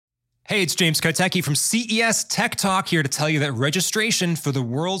Hey, it's James Kotecki from CES Tech Talk here to tell you that registration for the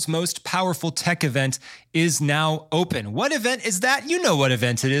world's most powerful tech event is now open. What event is that? You know what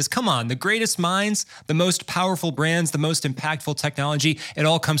event it is. Come on, the greatest minds, the most powerful brands, the most impactful technology, it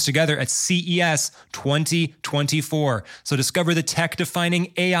all comes together at CES 2024. So discover the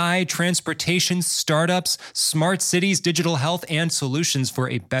tech-defining AI, transportation, startups, smart cities, digital health, and solutions for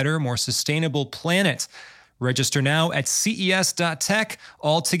a better, more sustainable planet. Register now at ces.tech.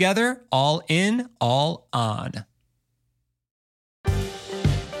 All together, all in, all on.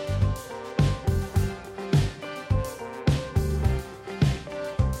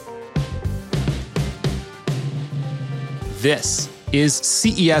 This is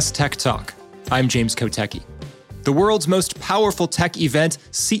CES Tech Talk. I'm James Kotecki. The world's most powerful tech event,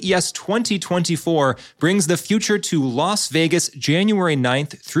 CES 2024, brings the future to Las Vegas January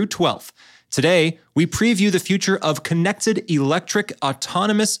 9th through 12th. Today, we preview the future of connected electric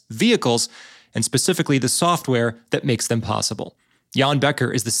autonomous vehicles, and specifically the software that makes them possible. Jan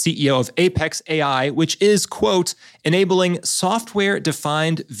Becker is the CEO of Apex AI, which is, quote, enabling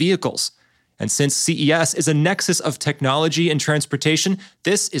software-defined vehicles. And since CES is a nexus of technology and transportation,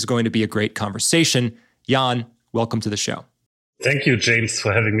 this is going to be a great conversation. Jan, welcome to the show. Thank you, James,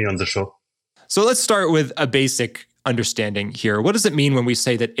 for having me on the show. So let's start with a basic understanding here. What does it mean when we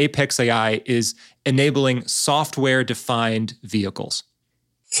say that Apex AI is enabling software-defined vehicles?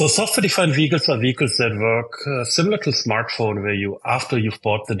 So software-defined vehicles are vehicles that work similar to a smartphone, where you, after you've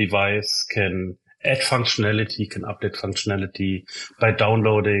bought the device, can add functionality, can update functionality by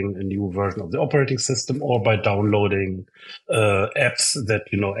downloading a new version of the operating system or by downloading apps that,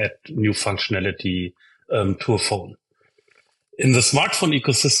 add new functionality to a phone. In the smartphone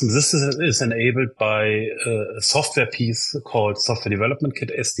ecosystem, this is enabled by a software piece called Software Development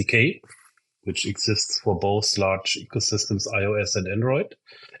Kit, SDK, which exists for both large ecosystems, iOS and Android.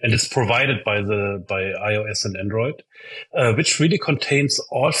 And it's provided by iOS and Android, which really contains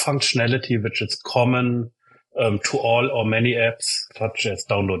all functionality which is common to all or many apps, such as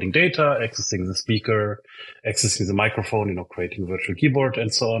downloading data, accessing the speaker, accessing the microphone, creating a virtual keyboard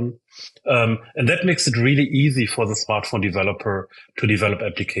and so on. And that makes it really easy for the smartphone developer to develop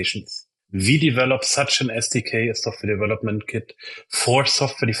applications. We develop such an SDK, a software development kit, for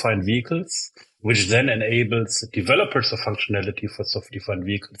software-defined vehicles, which then enables developers of functionality for software-defined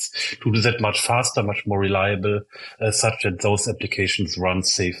vehicles to do that much faster, much more reliable, such that those applications run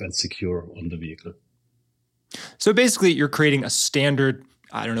safe and secure on the vehicle. So basically, you're creating a standard,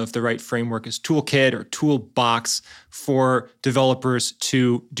 I don't know if the right framework is toolkit or toolbox for developers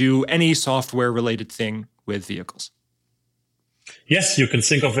to do any software-related thing with vehicles. Yes, you can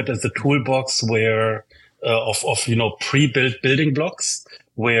think of it as a toolbox where of pre-built building blocks,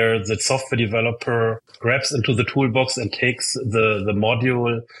 where the software developer grabs into the toolbox and takes the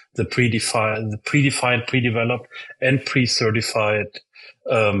module, the predefined, pre-developed, and pre-certified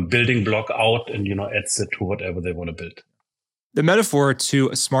building block out and, adds it to whatever they want to build. The metaphor to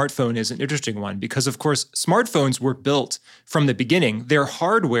a smartphone is an interesting one because, of course, smartphones were built from the beginning. Their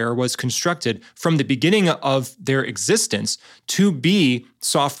hardware was constructed from the beginning of their existence to be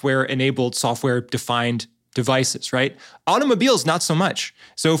software-enabled, software-defined devices, right? Automobiles, not so much.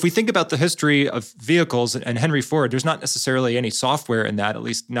 So if we think about the history of vehicles and Henry Ford, there's not necessarily any software in that, at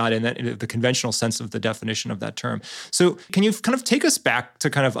least not in the conventional sense of the definition of that term. So can you kind of take us back to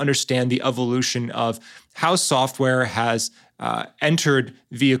kind of understand the evolution of how software has entered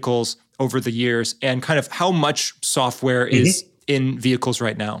vehicles over the years and kind of how much software is in vehicles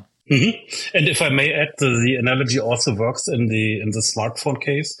right now? Mm-hmm. And if I may add, the analogy also works in the smartphone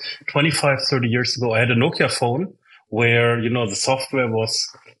case. 25, 30 years ago, I had a Nokia phone where, the software was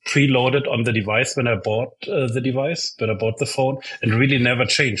preloaded on the device when I bought the phone, and really never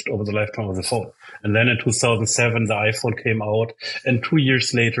changed over the lifetime of the phone. And then in 2007, the iPhone came out, and 2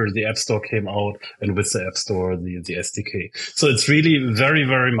 years later, the App Store came out, and with the App Store, the SDK. So it's really very,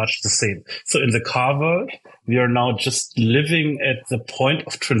 very much the same. So in the car world, we are now just living at the point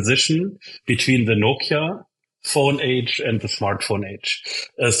of transition between the Nokia phone age and the smartphone age.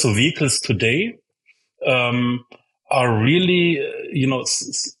 So vehicles today are really,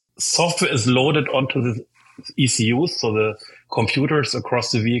 software is loaded onto the ECUs, so the computers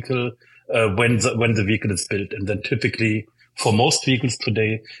across the vehicle, when the vehicle is built. And then typically, for most vehicles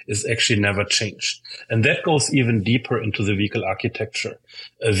today, is actually never changed. And that goes even deeper into the vehicle architecture.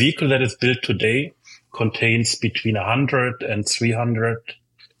 A vehicle that is built today contains between 100 and 300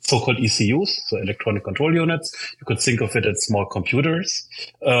 so-called ECUs, so electronic control units. You could think of it as small computers,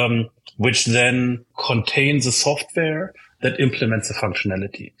 which then contains a software that implements the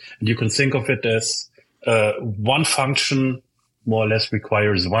functionality. And you can think of it as one function more or less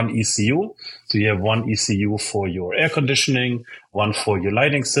requires one ECU. So you have one ECU for your air conditioning, one for your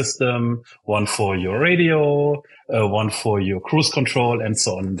lighting system, one for your radio, one for your cruise control, and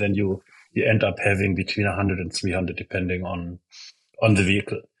so on. And then you end up having between 100 and 300 depending on the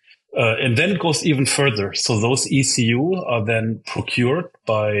vehicle. And then it goes even further. So those ECU are then procured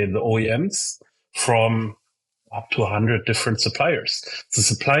by the OEMs from up to 100 different suppliers. The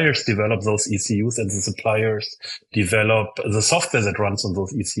suppliers develop those ECUs and the suppliers develop the software that runs on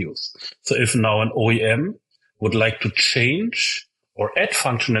those ECUs. So if now an OEM would like to change or add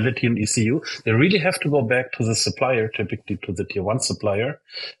functionality in ECU, they really have to go back to the supplier, typically to the tier one supplier,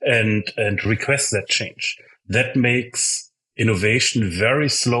 and request that change. That makes innovation very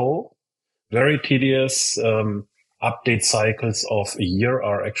slow, very tedious. Update cycles of a year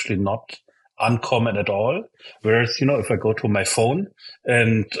are actually not uncommon at all. Whereas, if I go to my phone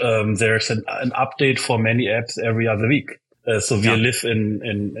and there's an update for many apps every other week. So we live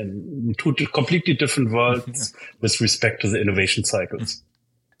in two completely different worlds with respect to the innovation cycles.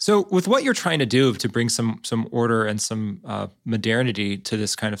 So with what you're trying to do to bring some order and some modernity to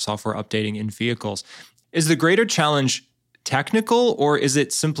this kind of software updating in vehicles, is the greater challenge technical, or is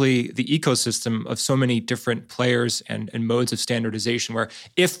it simply the ecosystem of so many different players and modes of standardization where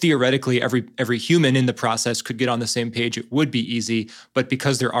if theoretically every human in the process could get on the same page, it would be easy, but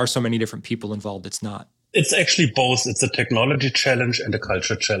because there are so many different people involved, it's not? It's actually both. It's a technology challenge and a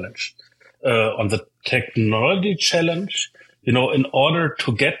culture challenge. On the technology challenge, in order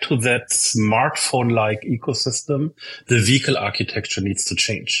to get to that smartphone-like ecosystem, the vehicle architecture needs to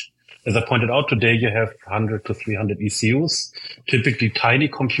change. As I pointed out today, you have 100 to 300 ECUs, typically tiny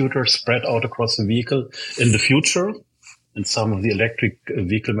computers spread out across the vehicle. In the future, and some of the electric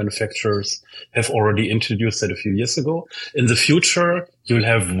vehicle manufacturers have already introduced that a few years ago. In the future, you'll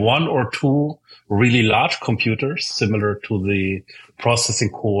have one or two really large computers, similar to the processing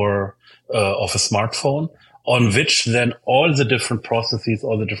core of a smartphone, on which then all the different processes,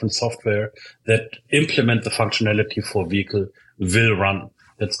 all the different software that implement the functionality for vehicle will run.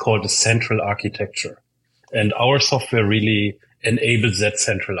 That's called a central architecture. And our software really enables that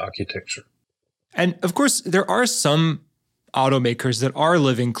central architecture. And of course, there are some automakers that are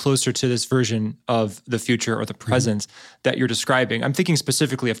living closer to this version of the future or the present that you're describing. I'm thinking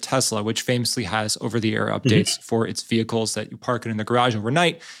specifically of Tesla, which famously has over-the-air updates for its vehicles that you park it in the garage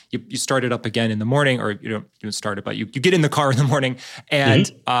overnight. You start it up again in the morning, or you don't start it, but you get in the car in the morning, and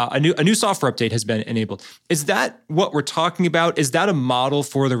a new software update has been enabled. Is that what we're talking about? Is that a model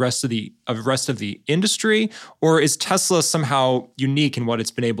for the rest of the industry, or is Tesla somehow unique in what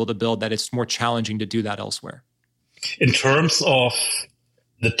it's been able to build that it's more challenging to do that elsewhere? In terms of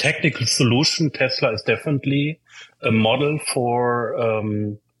the technical solution, Tesla is definitely a model for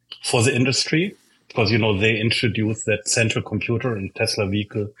the industry because, they introduced that central computer in Tesla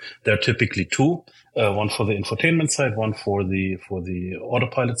vehicle. There are typically two, one for the infotainment side, one for the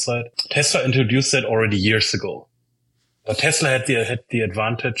autopilot side. Tesla introduced that already years ago. But Tesla had the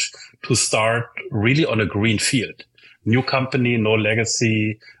advantage to start really on a green field. New company, no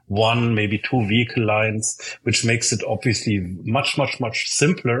legacy, one, maybe two vehicle lines, which makes it obviously much, much, much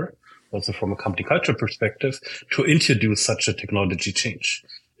simpler, also from a company culture perspective, to introduce such a technology change.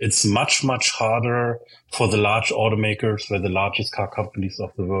 It's much, much harder for the large automakers, where the largest car companies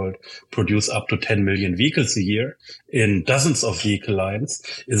of the world produce up to 10 million vehicles a year in dozens of vehicle lines.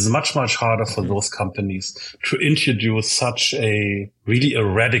 It's much, much harder for those companies to introduce such a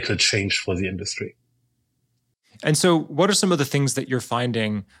radical change for the industry. And so what are some of the things that you're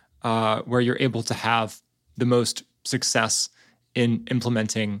finding where you're able to have the most success in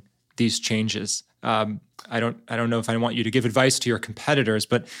implementing these changes? I don't know if I want you to give advice to your competitors,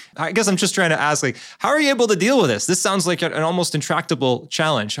 but I guess I'm just trying to ask, how are you able to deal with this? This sounds like an almost intractable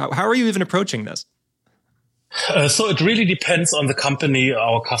challenge. How are you even approaching this? So it really depends on the company,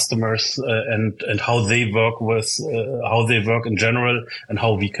 our customers, and how they work how they work in general and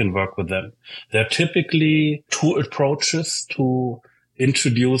how we can work with them. There are typically two approaches to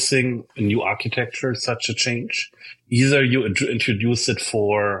introducing a new architecture, such a change. Either you introduce it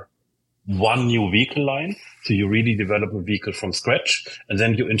for one new vehicle line. So you really develop a vehicle from scratch and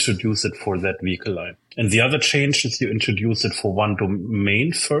then you introduce it for that vehicle line. And the other change is you introduce it for one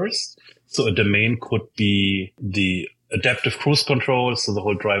domain first. So a domain could be the adaptive cruise control, so the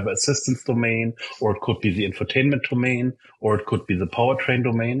whole driver assistance domain, or it could be the infotainment domain, or it could be the powertrain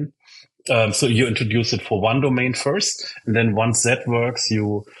domain. So you introduce it for one domain first, and then once that works,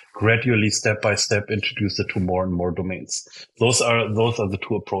 you gradually, step by step, introduce it to more and more domains. Those are the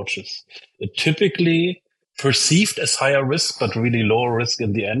two approaches. Typically perceived as higher risk, but really lower risk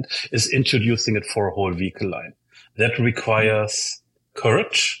in the end, is introducing it for a whole vehicle line. That requires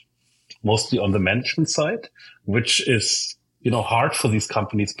courage, mostly on the management side, which is, hard for these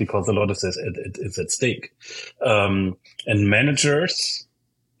companies because a lot is at stake. And managers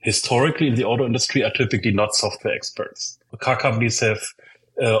historically in the auto industry are typically not software experts. Car companies have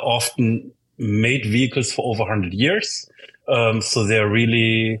often made vehicles for over 100 years. So they're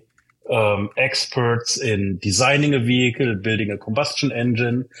really experts in designing a vehicle, building a combustion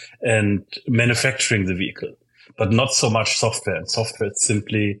engine, and manufacturing the vehicle, but not so much software. And software is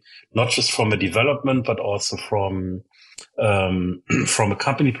simply not just from a development, but also from a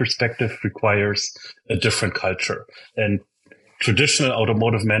company perspective requires a different culture. And traditional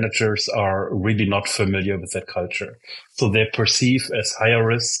automotive managers are really not familiar with that culture. So they perceive as higher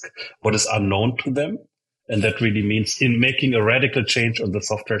risk what is unknown to them. And that really means in making a radical change on the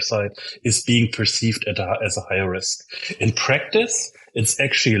software side is being perceived as a higher risk. In practice, it's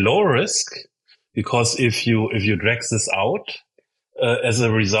actually lower risk because if you drag this out, as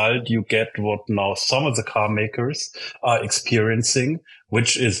a result, you get what now some of the car makers are experiencing,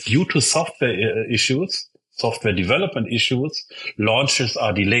 which is due to software issues, software development issues, launches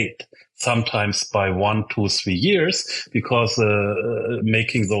are delayed, sometimes by 1, 2, 3 years, because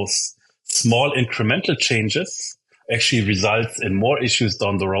making those small incremental changes actually results in more issues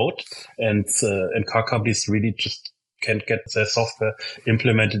down the road, and car companies really just can't get their software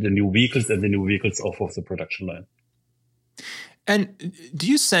implemented in new vehicles and the new vehicles off of the production line. And do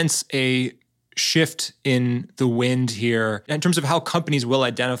you sense a shift in the wind here in terms of how companies will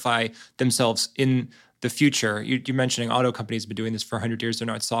identify themselves in the future? You're mentioning auto companies have been doing this for 100 years. They're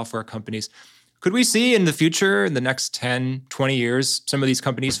not software companies. Could we see in the future, in the next 10, 20 years, some of these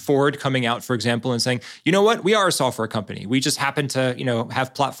companies, Ford coming out, for example, and saying, you know what, we are a software company. We just happen to,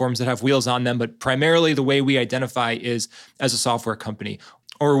 have platforms that have wheels on them, but primarily the way we identify is as a software company?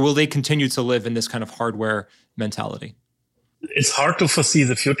 Or will they continue to live in this kind of hardware mentality? It's hard to foresee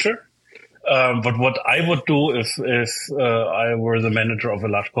the future. But what I would do if I were the manager of a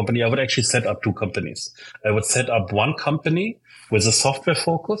large company, I would actually set up 2 companies. I would set up one company with a software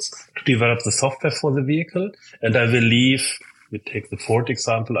focus to develop the software for the vehicle. And I will leave, we take the Ford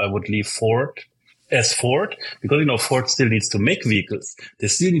example, I would leave Ford as Ford, because, Ford still needs to make vehicles. They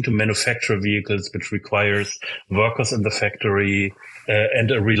still need to manufacture vehicles, which requires workers in the factory, and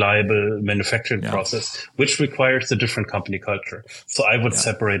a reliable manufacturing process, which requires a different company culture. So I would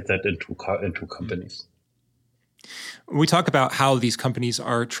separate that into companies. We talk about how these companies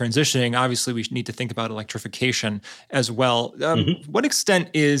are transitioning. Obviously, we need to think about electrification as well. What extent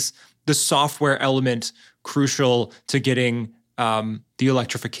is the software element crucial to getting the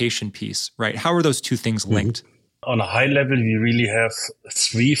electrification piece, right? How are those two things linked? On a high level, we really have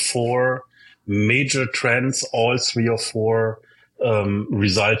 3, 4 major trends, all 3 or 4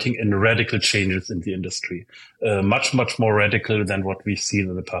 resulting in radical changes in the industry, much, much more radical than what we've seen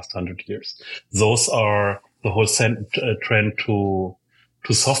in the past 100 years. Those are the whole trend to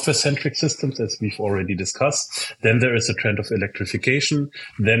software-centric systems, as we've already discussed. Then there is a trend of electrification.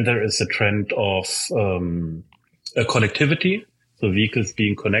 Then there is a trend of connectivity. So vehicles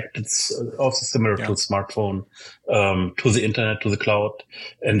being connected, also similar to a smartphone, to the internet, to the cloud.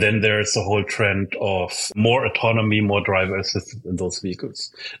 And then there's a whole trend of more autonomy, more driver assistance in those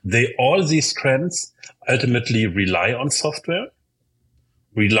vehicles. All these trends ultimately rely on software,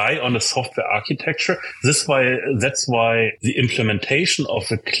 rely on a software architecture. That's why the implementation of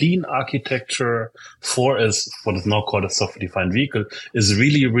a clean architecture for what is now called a software-defined vehicle is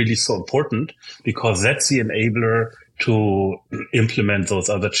really, really so important, because that's the enabler to implement those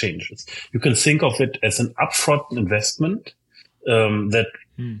other changes. You can think of it as an upfront investment that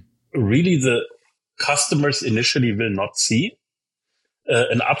really the customers initially will not see.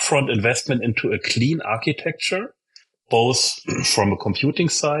 An upfront investment into a clean architecture, both from a computing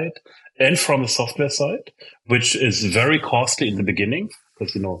side and from a software side, which is very costly in the beginning,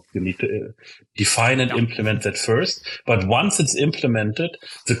 because, you need to define and implement that first. But once it's implemented,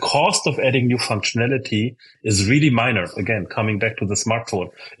 the cost of adding new functionality is really minor. Again, coming back to the smartphone,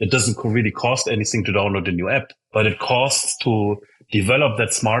 it doesn't really cost anything to download a new app, but it costs to develop that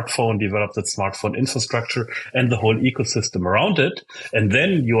smartphone infrastructure and the whole ecosystem around it. And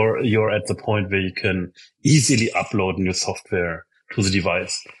then you're at the point where you can easily upload new software to the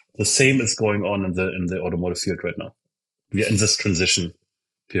device. The same is going on in the automotive field right now. We are in this transition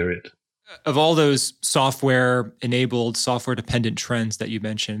period. Of all those software-enabled, software-dependent trends that you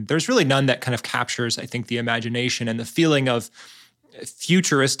mentioned, there's really none that kind of captures, I think, the imagination and the feeling of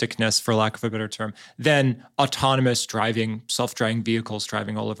futuristicness, for lack of a better term, than autonomous driving, self-driving vehicles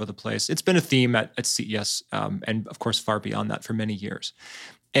driving all over the place. It's been a theme at CES and, of course, far beyond that for many years.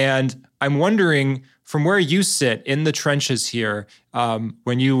 And I'm wondering, from where you sit in the trenches here,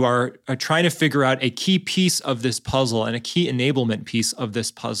 when you are trying to figure out a key piece of this puzzle and a key enablement piece of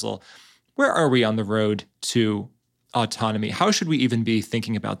this puzzle, where are we on the road to autonomy? How should we even be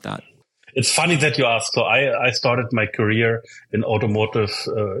thinking about that? It's funny that you ask. So I started my career in automotive,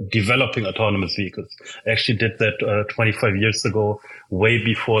 developing autonomous vehicles. I actually did that 25 years ago, way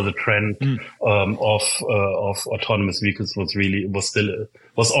before the trend of autonomous vehicles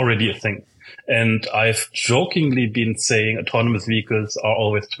was already a thing. And I've jokingly been saying autonomous vehicles are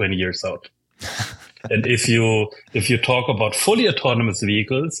always 20 years out. And if you talk about fully autonomous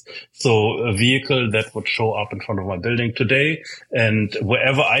vehicles, so a vehicle that would show up in front of my building today, and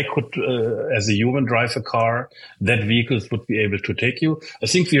wherever I could, as a human, drive a car, that vehicles would be able to take you. I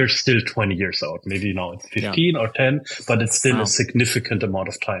think we are still 20 years out. Maybe now it's 15 or 10, but it's still a significant amount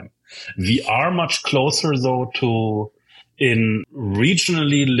of time. We are much closer, though, to in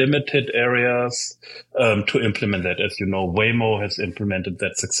regionally limited areas to implement that. As you know, Waymo has implemented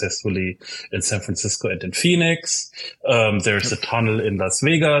that successfully in San Francisco and in Phoenix. There's a tunnel in Las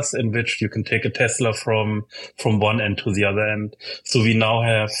Vegas in which you can take a Tesla from one end to the other end. So we now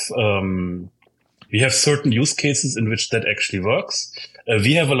have certain use cases in which that actually works.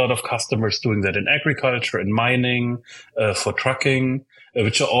 We have a lot of customers doing that in agriculture, in mining, for trucking,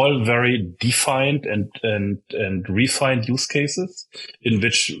 which are all very defined and refined use cases in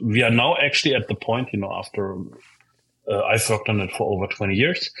which we are now actually at the point, after I've worked on it for over 20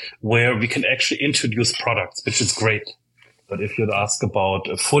 years, where we can actually introduce products, which is great. But if you'd ask about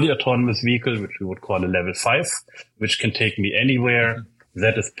a fully autonomous vehicle, which we would call a level 5, which can take me anywhere,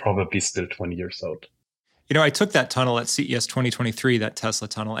 that is probably still 20 years out. I took that tunnel at CES 2023, that Tesla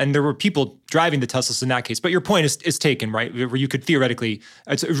tunnel, and there were people driving the Teslas in that case. But your point is taken, right? Where you could theoretically,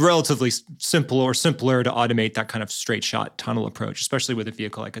 it's relatively simple or simpler to automate that kind of straight shot tunnel approach, especially with a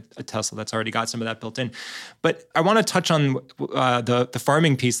vehicle like a Tesla that's already got some of that built in. But I want to touch on the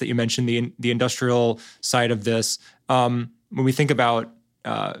farming piece that you mentioned, the industrial side of this. When we think about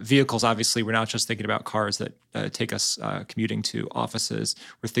vehicles, obviously, we're not just thinking about cars that take us commuting to offices.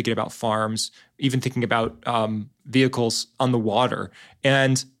 We're thinking about farms, even thinking about vehicles on the water.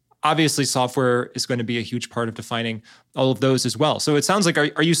 And obviously, software is going to be a huge part of defining all of those as well. So it sounds like,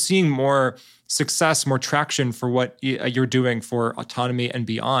 are you seeing more success, more traction for what you're doing for autonomy and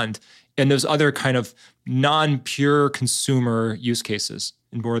beyond in those other kind of non-pure consumer use cases,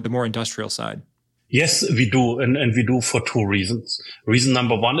 in the more industrial side? Yes, we do. And we do for two reasons. Reason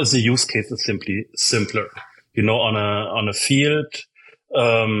number one is the use case is simply simpler. On a field,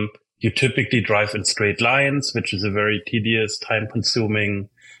 you typically drive in straight lines, which is a very tedious, time consuming,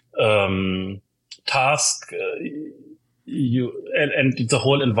 task. And the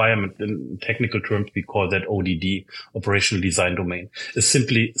whole environment, in technical terms, we call that ODD, operational design domain, is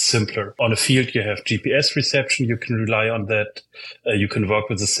simply simpler. On a field, you have GPS reception. You can rely on that. You can work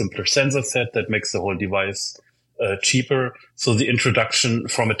with a simpler sensor set that makes the whole device cheaper. So the introduction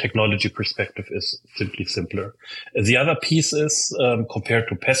from a technology perspective is simply simpler. The other piece is, compared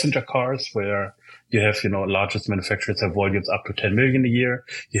to passenger cars, where you have, largest manufacturers have volumes up to 10 million a year.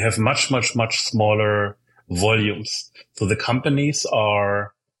 You have much, much, much smaller volumes. So the companies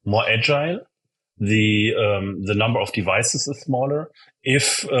are more agile. The number of devices is smaller.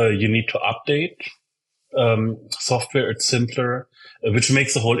 If you need to update software, it's simpler, which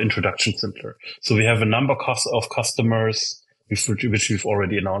makes the whole introduction simpler. So we have a number of customers, which we've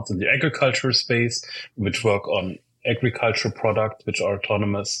already announced in the agriculture space, which work on agriculture products, which are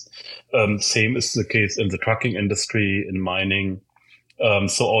autonomous. Same is the case in the trucking industry, in mining.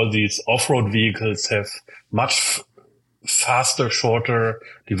 So all these off-road vehicles have much faster, shorter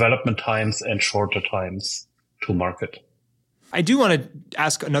development times and shorter times to market. I do want to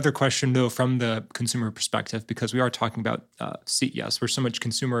ask another question, though, from the consumer perspective, because we are talking about CES, where so much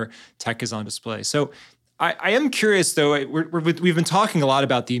consumer tech is on display. So I am curious, though. We've been talking a lot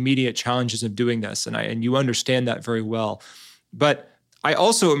about the immediate challenges of doing this, and you understand that very well. But I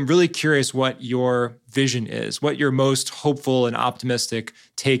also am really curious what your vision is, what your most hopeful and optimistic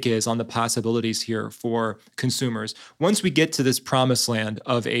take is on the possibilities here for consumers. Once we get to this promised land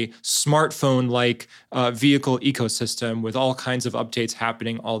of a smartphone-like vehicle ecosystem with all kinds of updates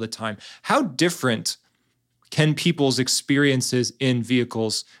happening all the time, how different can people's experiences in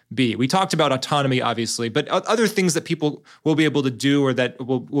vehicles be? We talked about autonomy, obviously, but other things that people will be able to do or that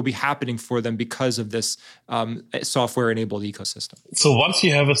will be happening for them because of this software-enabled ecosystem. So once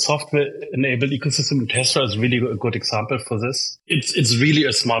you have a software-enabled ecosystem, Tesla is really a good example for this. It's really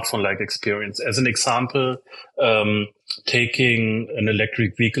a smartphone-like experience. As an example, taking an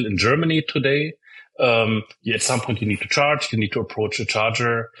electric vehicle in Germany today, At some point you need to charge, you need to approach a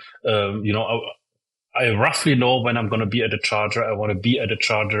charger. I roughly know when I'm going to be at a charger. I want to be at a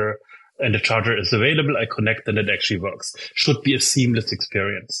charger and the charger is available. I connect and it actually works. Should be a seamless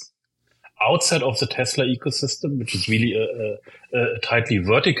experience. Outside of the Tesla ecosystem, which is really a tightly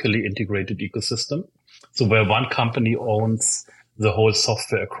vertically integrated ecosystem. So where one company owns the whole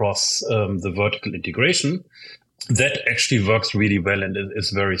software across the vertical integration, that actually works really well and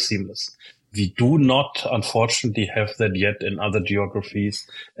is very seamless. We do not, unfortunately, have that yet in other geographies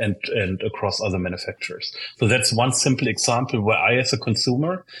and across other manufacturers. So that's one simple example where I, as a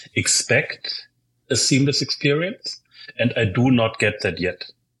consumer, expect a seamless experience, and I do not get that yet.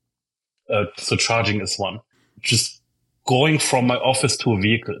 So charging is one. Just going from my office to a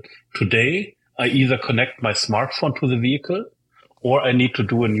vehicle. Today, I either connect my smartphone to the vehicle or I need to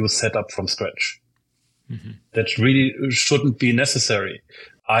do a new setup from scratch. Mm-hmm. That really shouldn't be necessary.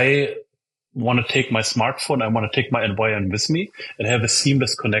 I want to take my smartphone, I want to take my environment with me and have a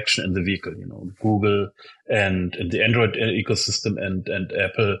seamless connection in the vehicle. Google and the Android ecosystem and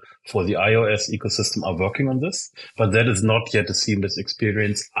Apple for the iOS ecosystem are working on this, but that is not yet a seamless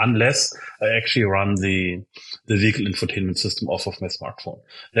experience unless I actually run the vehicle infotainment system off of my smartphone.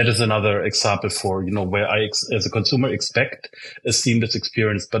 That is another example for, where I, as a consumer, expect a seamless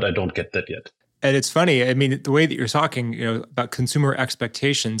experience, but I don't get that yet. And it's funny, I mean, the way that you're talking, about consumer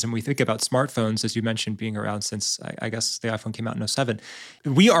expectations, and we think about smartphones, as you mentioned, being around since, I guess, the iPhone came out in 2007.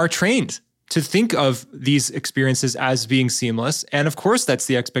 We are trained to think of these experiences as being seamless. And of course, that's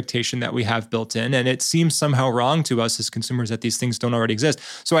the expectation that we have built in. And it seems somehow wrong to us as consumers that these things don't already exist.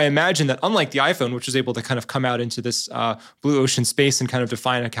 So I imagine that unlike the iPhone, which was able to kind of come out into this blue ocean space and kind of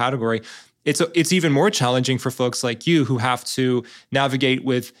define a category, it's even more challenging for folks like you who have to navigate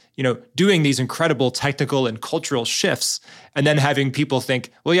with, doing these incredible technical and cultural shifts and then having people think,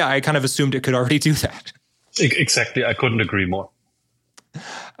 well, yeah, I kind of assumed it could already do that. Exactly. I couldn't agree more.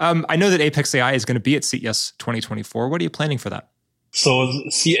 I know that Apex AI is going to be at CES 2024. What are you planning for that? So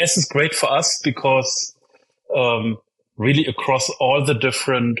CES is great for us because really across all the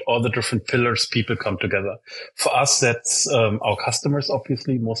different pillars, people come together. For us, that's our customers,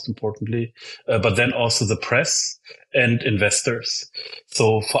 obviously, most importantly, but then also the press and investors.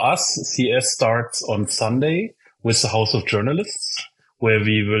 So for us, CES starts on Sunday with the House of Journalists, where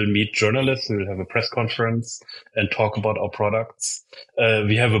we will meet journalists. We will have a press conference and talk about our products.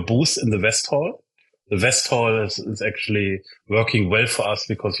 We have a booth in the West Hall. The West Hall is actually working well for us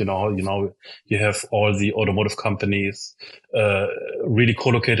because, you have all the automotive companies, really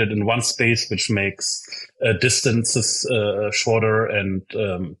co-located in one space, which makes, distances, shorter and,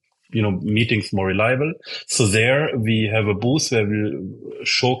 meetings more reliable. So there we have a booth where we'll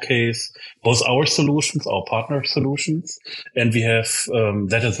showcase both our solutions, our partner solutions. And we have,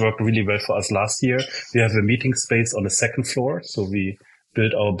 that has worked really well for us last year. We have a meeting space on the second floor. So we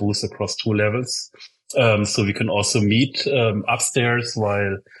built our booth across 2 levels. So we can also meet upstairs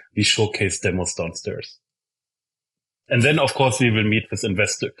while we showcase demos downstairs. And then, of course, we will meet with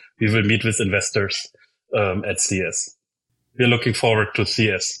investors at CES. We're looking forward to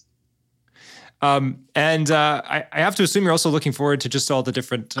CES. I have to assume you're also looking forward to just all the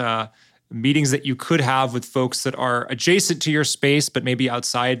different meetings that you could have with folks that are adjacent to your space, but maybe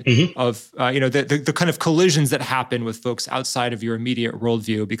outside of, the kind of collisions that happen with folks outside of your immediate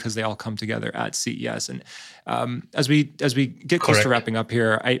worldview because they all come together at CES. And as we get close to wrapping up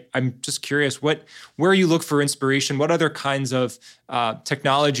here, I'm just curious, where you look for inspiration, what other kinds of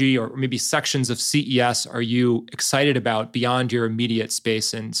technology or maybe sections of CES are you excited about beyond your immediate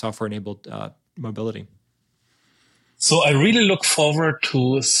space and software-enabled mobility? So I really look forward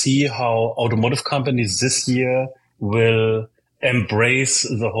to see how automotive companies this year will embrace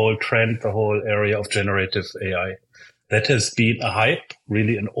the whole trend, the whole area of generative AI. That has been a hype,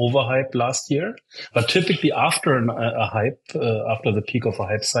 really an overhype last year. But typically after a hype, after the peak of a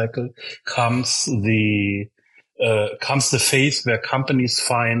hype cycle, comes the phase where companies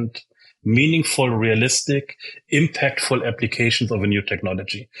find meaningful, realistic, impactful applications of a new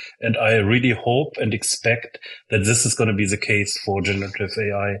technology. And I really hope and expect that this is going to be the case for generative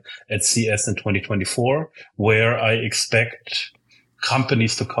AI at CES in 2024, where I expect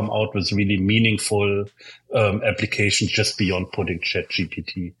companies to come out with really meaningful applications just beyond putting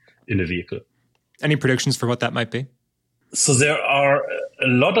ChatGPT in a vehicle. Any predictions for what that might be? So there are a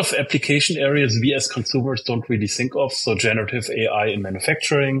lot of application areas we as consumers don't really think of. So generative AI in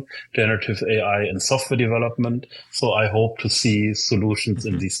manufacturing, generative AI in software development. So I hope to see solutions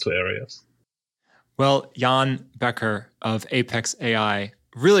in these 2 areas. Well, Jan Becker of Apex AI,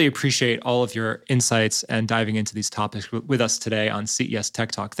 Really appreciate all of your insights and diving into these topics with us today on CES Tech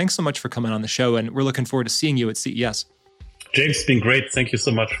Talk. Thanks so much for coming on the show, and we're looking forward to seeing you at CES. James, it's been great. Thank you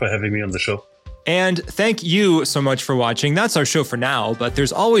so much for having me on the show. And thank you so much for watching. That's our show for now, but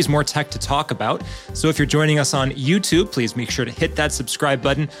there's always more tech to talk about. So if you're joining us on YouTube, please make sure to hit that subscribe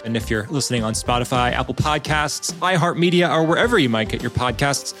button. And if you're listening on Spotify, Apple Podcasts, iHeartMedia, or wherever you might get your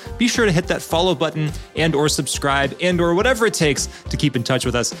podcasts, be sure to hit that follow button and or subscribe and or whatever it takes to keep in touch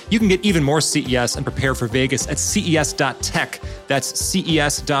with us. You can get even more CES and prepare for Vegas at ces.tech. That's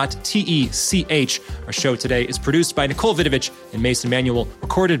ces.tech. Our show today is produced by Nicole Vidovich and Mason Manuel,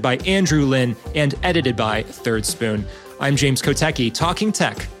 recorded by Andrew Lin, and edited by Third Spoon. I'm James Kotecki, talking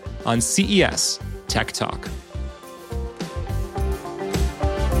tech on CES Tech Talk.